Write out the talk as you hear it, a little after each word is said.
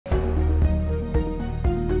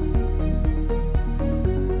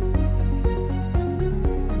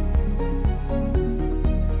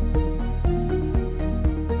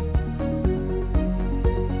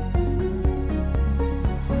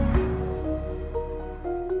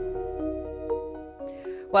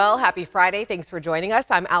Well, happy Friday. Thanks for joining us.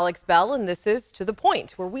 I'm Alex Bell, and this is To the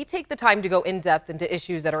Point, where we take the time to go in depth into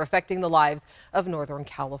issues that are affecting the lives of Northern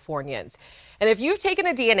Californians. And if you've taken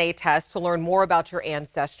a DNA test to learn more about your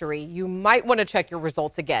ancestry, you might want to check your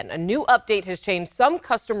results again. A new update has changed some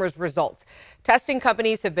customers' results. Testing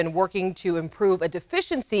companies have been working to improve a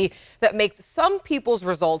deficiency that makes some people's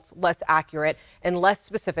results less accurate and less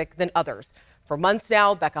specific than others. For months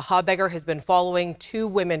now, Becca Habegger has been following two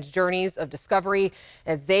women's journeys of discovery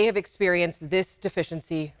as they have experienced this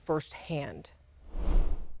deficiency firsthand.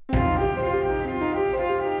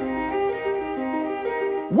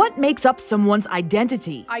 What makes up someone's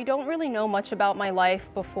identity? I don't really know much about my life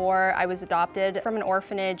before I was adopted from an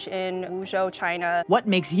orphanage in Wuzhou, China. What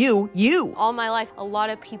makes you, you? All my life, a lot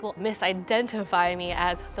of people misidentify me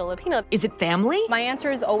as Filipino. Is it family? My answer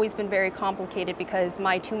has always been very complicated because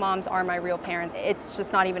my two moms are my real parents. It's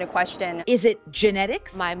just not even a question. Is it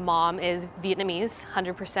genetics? My mom is Vietnamese,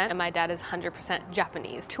 100%, and my dad is 100%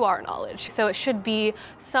 Japanese, to our knowledge. So it should be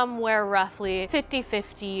somewhere roughly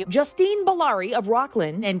 50-50. Justine Bellari of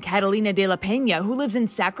Rockland and Catalina de la Peña, who lives in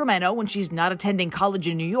Sacramento when she's not attending college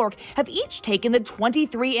in New York, have each taken the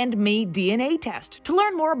 23andMe DNA test to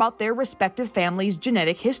learn more about their respective families'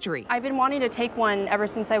 genetic history. I've been wanting to take one ever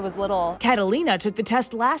since I was little. Catalina took the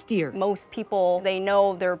test last year. Most people, they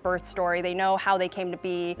know their birth story, they know how they came to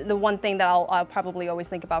be. The one thing that I'll probably always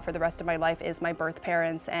think about for the rest of my life is my birth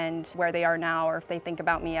parents and where they are now, or if they think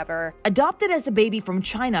about me ever. Adopted as a baby from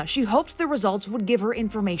China, she hoped the results would give her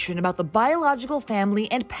information about the biological family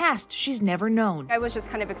and past she's never known. I was just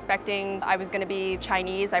kind of expecting I was going to be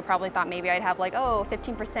Chinese. I probably thought maybe I'd have like,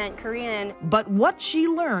 15% Korean. But what she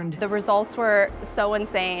learned, the results were so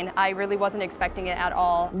insane. I really wasn't expecting it at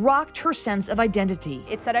all. Rocked her sense of identity.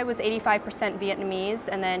 It said I was 85% Vietnamese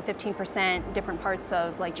and then 15% different parts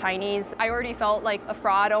of like Chinese. I already felt like a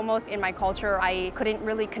fraud almost in my culture. I couldn't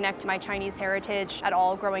really connect to my Chinese heritage at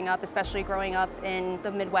all growing up, especially growing up in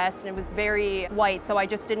the Midwest, and it was very white, so I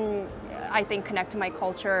just didn't, I think, connect to my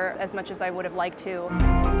culture as much as I would have liked to.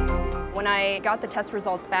 When I got the test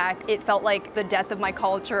results back, it felt like the death of my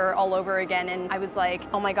culture all over again, and I was like,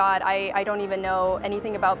 oh my God, I don't even know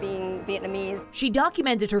anything about being Vietnamese. She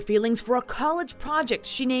documented her feelings for a college project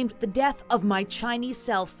she named The Death of My Chinese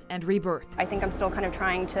Self and Rebirth. I think I'm still kind of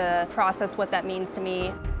trying to process what that means to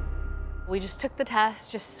me. We just took the test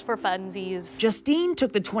just for funsies. Justine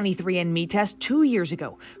took the 23andMe test 2 years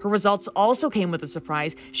ago. Her results also came with a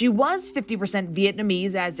surprise. She was 50%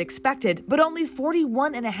 Vietnamese as expected, but only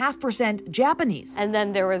 41.5% Japanese. And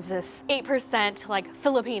then there was this 8% like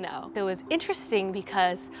Filipino. It was interesting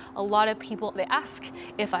because a lot of people, they ask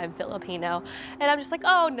if I'm Filipino, and I'm just like,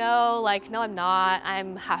 oh no, like, no, I'm not.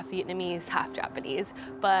 I'm half Vietnamese, half Japanese,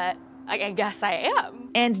 but I guess I am.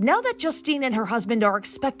 And now that Justine and her husband are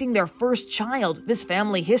expecting their first child, this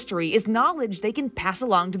family history is knowledge they can pass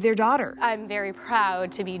along to their daughter. I'm very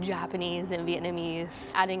proud to be Japanese and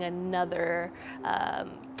Vietnamese. Adding another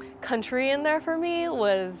country in there for me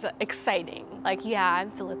was exciting. Like, yeah,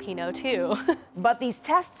 I'm Filipino too. But these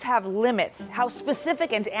tests have limits. How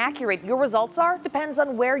specific and accurate your results are depends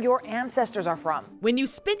on where your ancestors are from. When you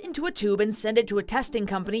spit into a tube and send it to a testing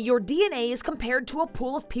company, your DNA is compared to a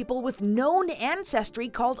pool of people with known ancestry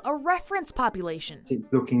called a reference population.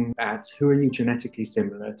 It's looking at who are you genetically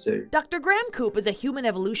similar to. Dr. Graham Coop is a human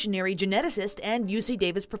evolutionary geneticist and UC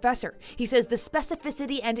Davis professor. He says the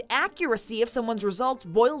specificity and accuracy of someone's results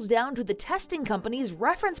boils down to the testing company's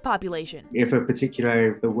reference population. If a particular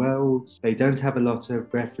area of the world they don't have a lot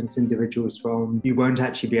of reference individuals from, you won't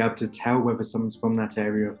actually be able to tell whether someone's from that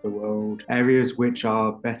area of the world. Areas which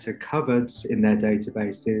are better covered in their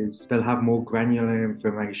databases, they'll have more granular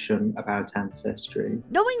information about ancestry.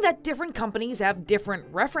 Knowing that different companies have different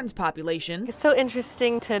reference populations, it's so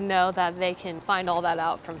interesting to know that they can find all that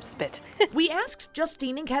out from spit. We asked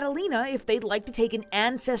Justine and Catalina if they'd like to take an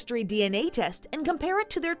Ancestry DNA test and compare it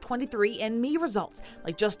to their 23andMe results,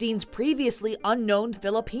 like Justine's previously unknown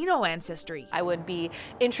Filipino ancestry. I would be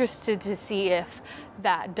interested to see if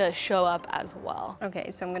that does show up as well. Okay,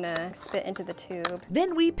 so I'm gonna spit into the tube.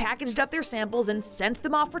 Then we packaged up their samples and sent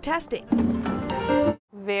them off for testing.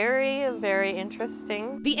 Very, very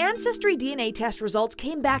interesting. The Ancestry DNA test results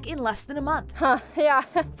came back in less than a month. Yeah.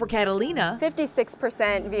 For Catalina,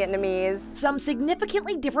 56% Vietnamese. Some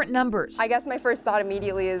significantly different numbers. I guess my first thought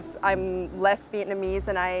immediately is I'm less Vietnamese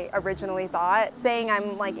than I originally thought. Saying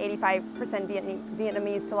I'm like 85%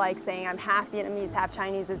 Vietnamese to like saying I'm half Vietnamese, half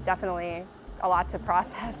Chinese is definitely a lot to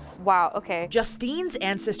process. Wow, okay. Justine's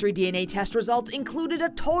Ancestry DNA test results included a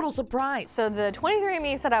total surprise. So the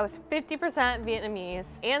 23andMe said I was 50%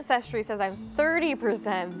 Vietnamese. Ancestry says I'm 30%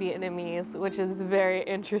 Vietnamese, which is very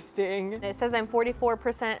interesting. It says I'm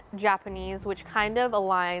 44% Japanese, which kind of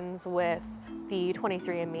aligns with the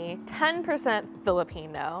 23andMe. 10%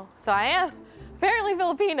 Filipino. So I am apparently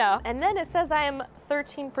Filipino. And then it says I am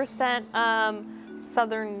 13%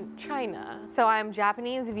 Southern China. So I'm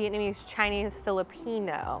Japanese, Vietnamese, Chinese,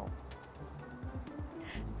 Filipino.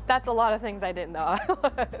 That's a lot of things I didn't know I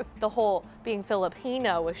was. The whole being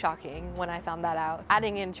Filipino was shocking when I found that out.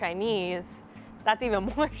 Adding in Chinese, that's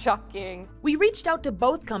even more shocking. We reached out to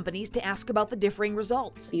both companies to ask about the differing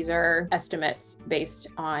results. These are estimates based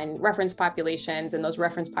on reference populations, and those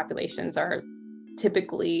reference populations are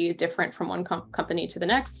typically different from one company to the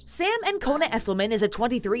next. Sam Ancona Esselman is a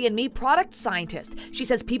 23andMe product scientist. She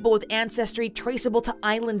says people with ancestry traceable to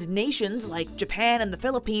island nations like Japan and the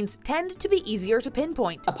Philippines tend to be easier to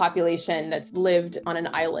pinpoint. A population that's lived on an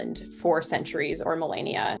island for centuries or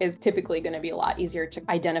millennia is typically going to be a lot easier to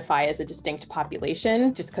identify as a distinct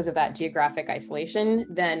population just because of that geographic isolation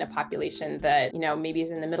than a population that, maybe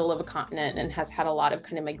is in the middle of a continent and has had a lot of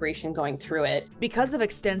kind of migration going through it. Because of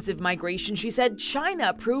extensive migration, she said,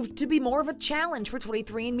 China proved to be more of a challenge for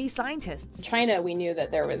 23andMe scientists. China, we knew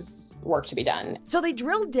that there was work to be done. So they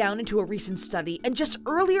drilled down into a recent study and just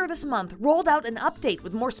earlier this month rolled out an update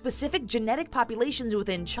with more specific genetic populations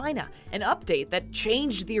within China, an update that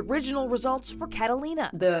changed the original results for Catalina.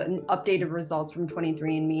 The updated results from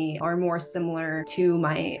 23andMe are more similar to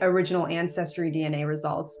my original Ancestry DNA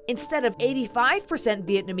results. Instead of 85%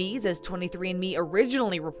 Vietnamese, as 23andMe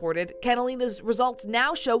originally reported, Catalina's results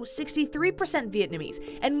now show 63% Vietnamese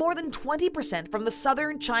and more than 20% from the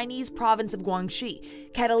southern Chinese province of Guangxi.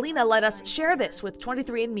 Catalina let us share this with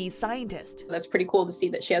 23andMe's scientist. That's pretty cool to see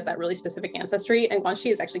that she has that really specific ancestry, and Guangxi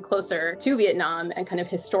is actually closer to Vietnam and kind of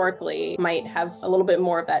historically might have a little bit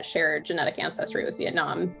more of that shared genetic ancestry with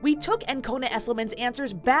Vietnam. We took Ancona Esselman's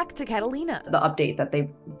answers back to Catalina. The update that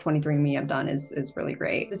 23andMe have done is really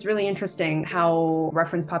great. It's really interesting how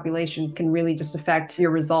reference populations can really just affect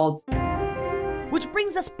your results. Which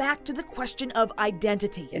brings us back to the question of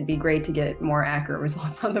identity. It'd be great to get more accurate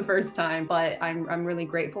results on the first time, but I'm really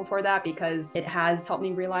grateful for that because it has helped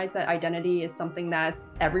me realize that identity is something that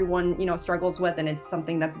everyone, struggles with, and it's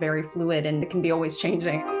something that's very fluid and it can be always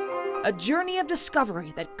changing. A journey of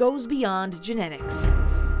discovery that goes beyond genetics.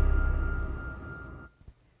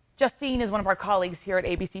 Justine is one of our colleagues here at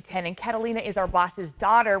ABC 10, and Catalina is our boss's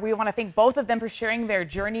daughter. We want to thank both of them for sharing their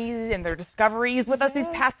journeys and their discoveries with us these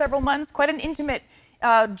past several months. Quite an intimate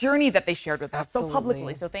journey that they shared with us so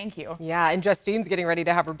publicly, so thank you. Yeah, and Justine's getting ready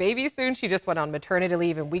to have her baby soon. She just went on maternity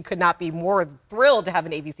leave, and we could not be more thrilled to have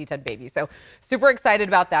an ABC 10 baby. So super excited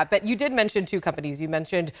about that. But you did mention two companies. You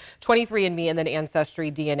mentioned 23andMe and then Ancestry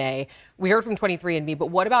DNA. We heard from 23andMe, but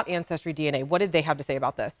what about Ancestry DNA? What did they have to say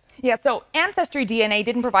about this? Yeah, so Ancestry DNA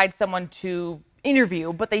didn't provide someone to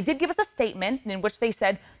interview, but they did give us a statement in which they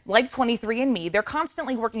said, like 23andMe, they're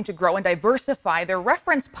constantly working to grow and diversify their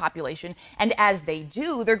reference population. And as they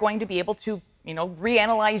do, they're going to be able to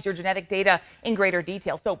reanalyze your genetic data in greater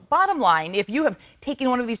detail. So bottom line, if you have taken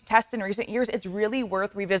one of these tests in recent years, it's really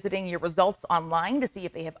worth revisiting your results online to see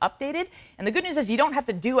if they have updated. And the good news is you don't have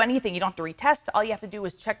to do anything. You don't have to retest. All you have to do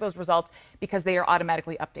is check those results because they are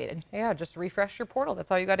automatically updated. Yeah, just refresh your portal.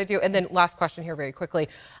 That's all you got to do. And then last question here very quickly.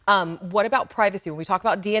 What about privacy? When we talk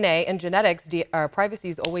about DNA and genetics, privacy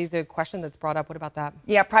is always a question that's brought up. What about that?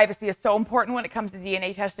 Yeah, privacy is so important when it comes to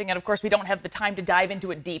DNA testing. And of course, we don't have the time to dive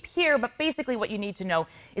into it deep here, but basically what you need to know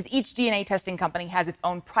is each DNA testing company has its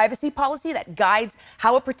own privacy policy that guides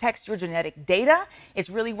how it protects your genetic data. It's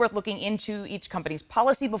really worth looking into each company's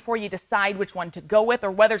policy before you decide which one to go with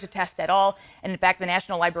or whether to test at all. And in fact, the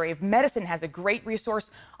National Library of Medicine has a great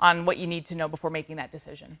resource on what you need to know before making that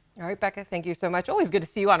decision. All right, Becca, thank you so much. Always good to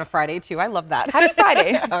see you on a Friday, too. I love that. Happy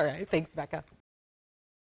Friday. All right, thanks, Becca.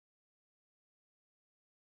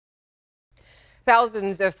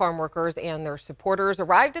 Thousands of farm workers and their supporters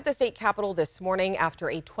arrived at the state capitol this morning after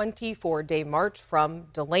a 24-day march from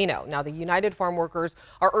Delano. Now, the United Farm Workers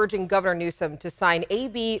are urging Governor Newsom to sign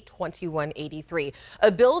AB 2183,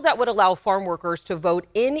 a bill that would allow farm workers to vote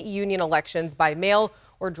in union elections by mail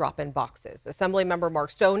or drop-in boxes. Assemblymember Mark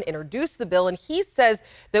Stone introduced the bill, and he says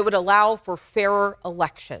that would allow for fairer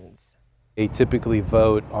elections. They typically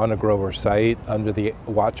vote on a grower site under the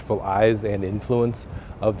watchful eyes and influence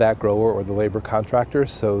of that grower or the labor contractor.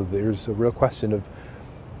 So there's a real question of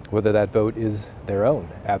whether that vote is their own,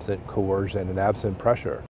 absent coercion and absent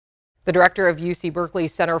pressure. The director of UC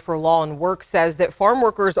Berkeley's Center for Law and Work says that farm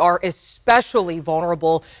workers are especially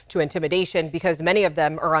vulnerable to intimidation because many of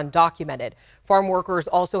them are undocumented. Farm workers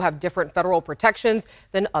also have different federal protections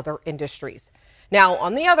than other industries. Now,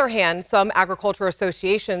 on the other hand, some agriculture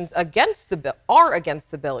associations are against the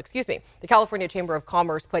bill. The California Chamber of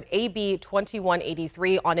Commerce put AB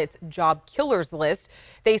 2183 on its job killers list.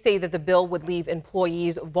 They say that the bill would leave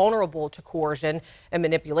employees vulnerable to coercion and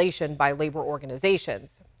manipulation by labor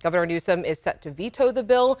organizations. Governor Newsom is set to veto the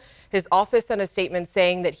bill. His office sent a statement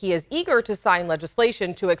saying that he is eager to sign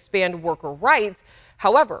legislation to expand worker rights.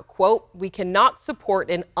 However, quote, "We cannot support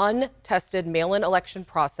an untested mail-in election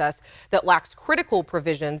process that lacks critical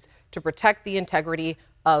provisions to protect the integrity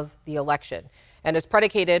of the election," and is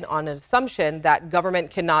predicated on an assumption that government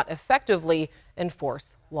cannot effectively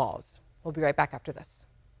enforce laws. We'll be right back after this.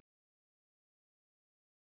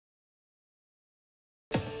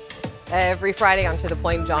 Every Friday on To The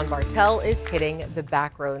Point, John Bartell is hitting the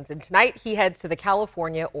back roads. And tonight he heads to the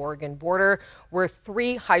California-Oregon border where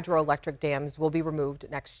 3 hydroelectric dams will be removed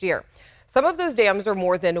next year. Some of those dams are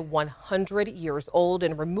more than 100 years old,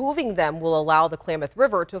 and removing them will allow the Klamath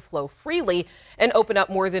River to flow freely and open up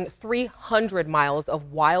more than 300 miles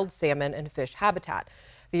of wild salmon and fish habitat.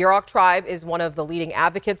 The Yurok tribe is one of the leading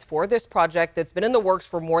advocates for this project that's been in the works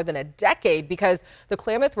for more than a decade because the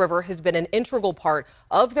Klamath River has been an integral part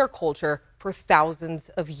of their culture for thousands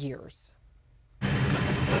of years.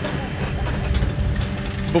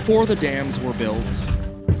 Before the dams were built,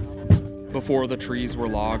 before the trees were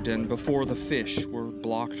logged, and before the fish were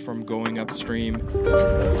blocked from going upstream,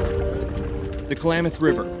 the Klamath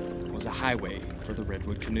River was a highway for the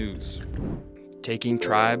redwood canoes, taking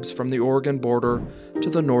tribes from the Oregon border to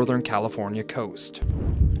the northern California coast.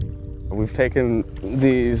 We've taken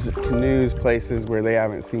these canoes places where they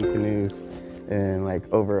haven't seen canoes in like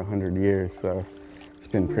over 100 years, so it's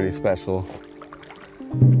been pretty special.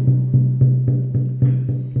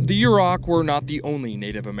 The Yurok were not the only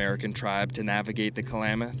Native American tribe to navigate the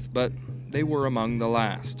Klamath, but they were among the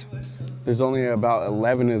last. There's only about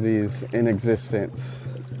 11 of these in existence.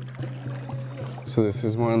 So this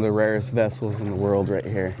is one of the rarest vessels in the world right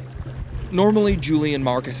here. Normally, Julian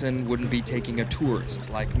Markison wouldn't be taking a tourist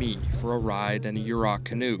like me for a ride in a Yurok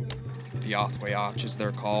canoe. The Othwayach, as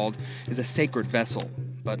they're called, is a sacred vessel.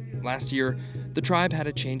 But last year, the tribe had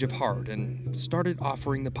a change of heart and started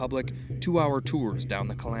offering the public 2-hour tours down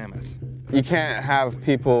the Klamath. You can't have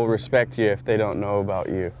people respect you if they don't know about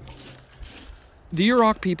you. The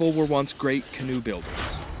Yurok people were once great canoe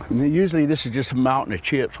builders. Usually this is just a mountain of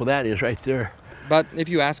chips. Well, that is right there. But if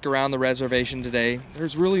you ask around the reservation today,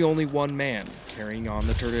 there's really only one man carrying on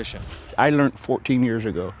the tradition. I learned 14 years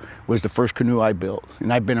ago was the first canoe I built,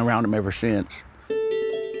 and I've been around them ever since.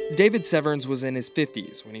 David Severns was in his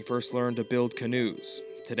 50s when he first learned to build canoes.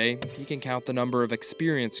 Today, he can count the number of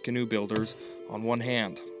experienced canoe builders on one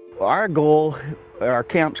hand. Our goal, our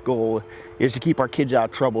camp's goal, is to keep our kids out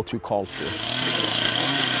of trouble through culture.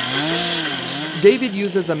 David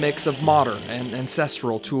uses a mix of modern and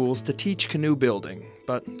ancestral tools to teach canoe building,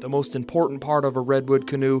 but the most important part of a redwood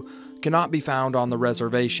canoe cannot be found on the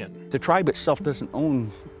reservation. The tribe itself doesn't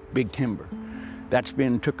own big timber. That's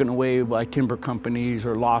been taken away by timber companies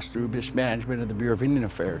or lost through mismanagement of the Bureau of Indian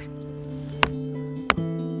Affairs.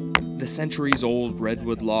 The centuries-old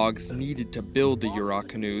redwood logs needed to build the Yurok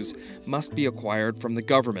canoes must be acquired from the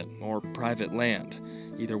government or private land.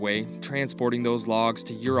 Either way, transporting those logs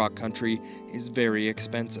to Yurok country is very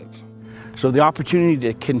expensive. So the opportunity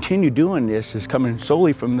to continue doing this is coming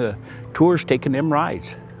solely from the tours taking them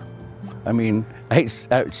rides. I mean, it's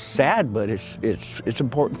sad, but it's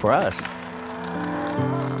important for us.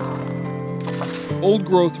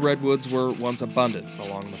 Old-growth redwoods were once abundant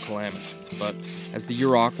along the Klamath, but as the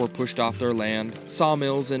Yurok were pushed off their land,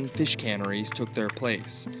 sawmills and fish canneries took their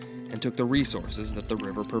place and took the resources that the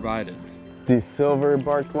river provided. These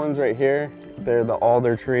silver-barked ones right here, they're the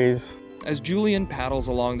alder trees. As Julian paddles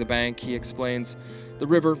along the bank, he explains, the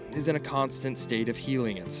river is in a constant state of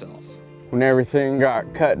healing itself. When everything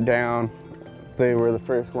got cut down, they were the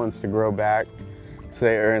first ones to grow back, so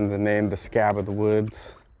they earned the name the Scab of the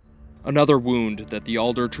Woods. Another wound that the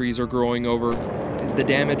alder trees are growing over is the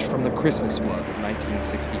damage from the Christmas flood of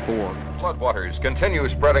 1964. Floodwaters continue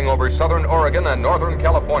spreading over southern Oregon and northern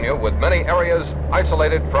California, with many areas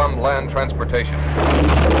isolated from land transportation.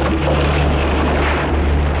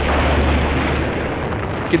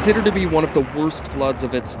 Considered to be one of the worst floods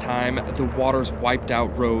of its time, the waters wiped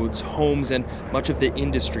out roads, homes, and much of the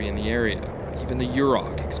industry in the area. Even the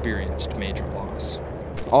Yurok experienced major loss.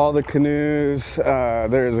 All the canoes,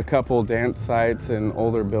 there's a couple dance sites and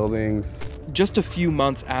older buildings. Just a few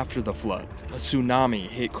months after the flood, a tsunami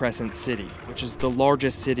hit Crescent City, which is the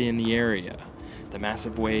largest city in the area. The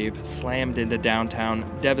massive wave slammed into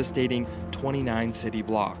downtown, devastating 29 city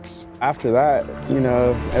blocks. After that,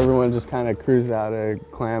 everyone just kind of cruised out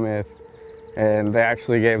of Klamath, and they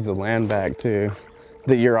actually gave the land back to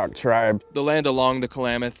the Yurok tribe. The land along the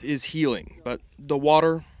Klamath is healing, but the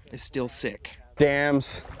water is still sick.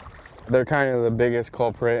 Dams, they're kind of the biggest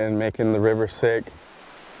culprit in making the river sick.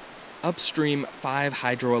 Upstream, 5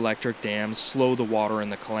 hydroelectric dams slow the water in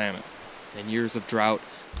the Klamath. In years of drought,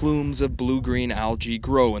 plumes of blue-green algae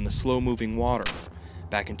grow in the slow-moving water.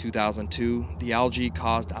 Back in 2002, the algae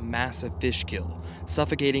caused a massive fish kill,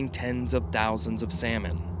 suffocating tens of thousands of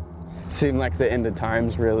salmon. Seemed like the end of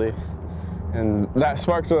times, really. And that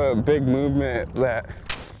sparked a big movement that,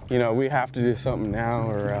 we have to do something now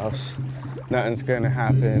or else nothing's going to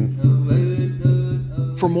happen.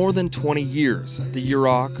 For more than 20 years, the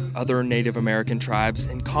Yurok, other Native American tribes,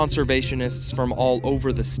 and conservationists from all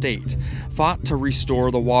over the state fought to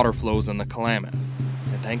restore the water flows in the Klamath.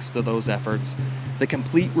 And thanks to those efforts, the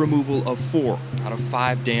complete removal of 4 out of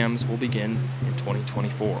 5 dams will begin in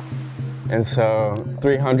 2024. And so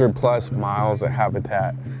 300 plus miles of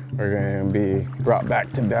habitat are going to be brought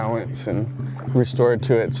back to balance and restored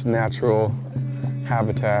to its natural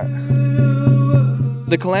habitat.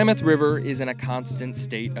 The Klamath River is in a constant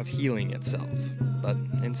state of healing itself. But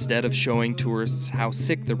instead of showing tourists how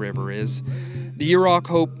sick the river is, the Yurok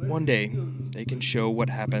hope one day they can show what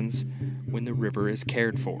happens when the river is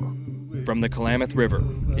cared for. From the Klamath River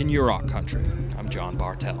in Yurok country, I'm John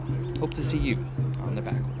Bartell. Hope to see you on the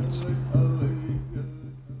backroads.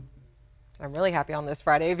 I'm really happy on this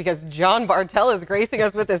Friday because John Bartell is gracing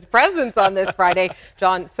us with his presence on this Friday.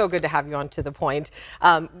 John, so good to have you on To The Point.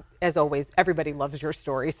 As always, everybody loves your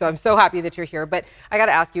story, so I'm so happy that you're here. But I got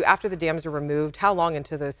to ask you, after the dams are removed, how long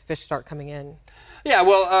until those fish start coming in? Yeah,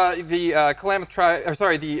 well, the Klamath tribe, or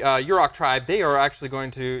sorry, the Yurok tribe, they are actually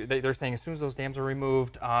going to, they're saying as soon as those dams are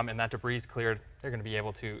removed and that debris is cleared, they're going to be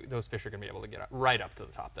able to, those fish are going to be able to get right up to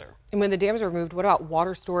the top there. And when the dams are removed, what about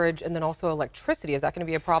water storage and then also electricity? Is that going to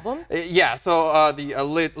be a problem? Yeah, so the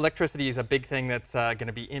electricity is a big thing that's going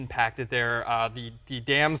to be impacted there. The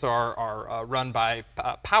dams are run by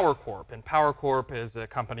Power Corp, and Power Corp is a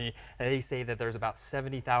company, they say that there's about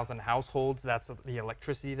 70,000 households. That's the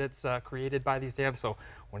electricity that's created by these dams. So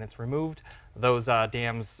when it's removed, those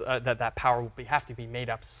dams, that power will have to be made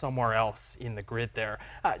up somewhere else in the grid there.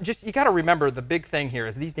 Just, you got to remember, the big thing here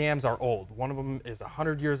is these dams are old. One of them is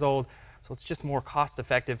 100 years old, so it's just more cost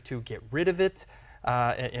effective to get rid of it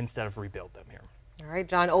instead of rebuild them here. All right,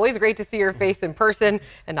 John, always great to see your face in person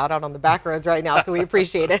and not out on the back roads right now, so we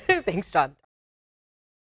appreciate it. Thanks, John.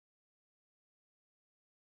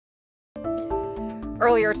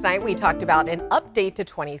 Earlier tonight, we talked about an update to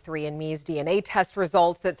 23andMe's DNA test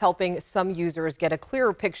results that's helping some users get a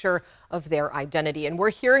clearer picture of their identity. And we're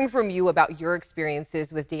hearing from you about your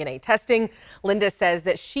experiences with DNA testing. Linda says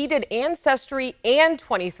that she did Ancestry and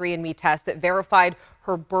 23andMe tests that verified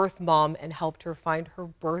her birth mom and helped her find her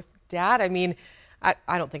birth dad. I mean,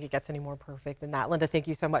 I don't think it gets any more perfect than that. Linda, thank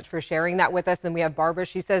you so much for sharing that with us. Then we have Barbara.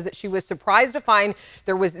 She says that she was surprised to find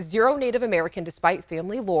there was 0 Native American despite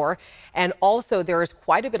family lore. And also there is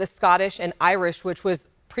quite a bit of Scottish and Irish, which was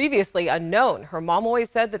previously unknown. Her mom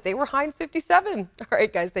always said that they were Heinz 57. All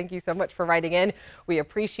right, guys, thank you so much for writing in. We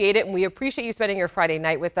appreciate it, and we appreciate you spending your Friday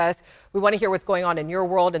night with us. We want to hear what's going on in your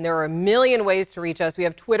world, and there are a million ways to reach us. We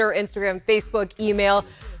have Twitter, Instagram, Facebook, email.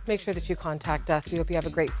 Make sure that you contact us. We hope you have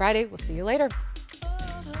a great Friday. We'll see you later.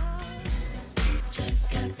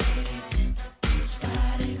 Just got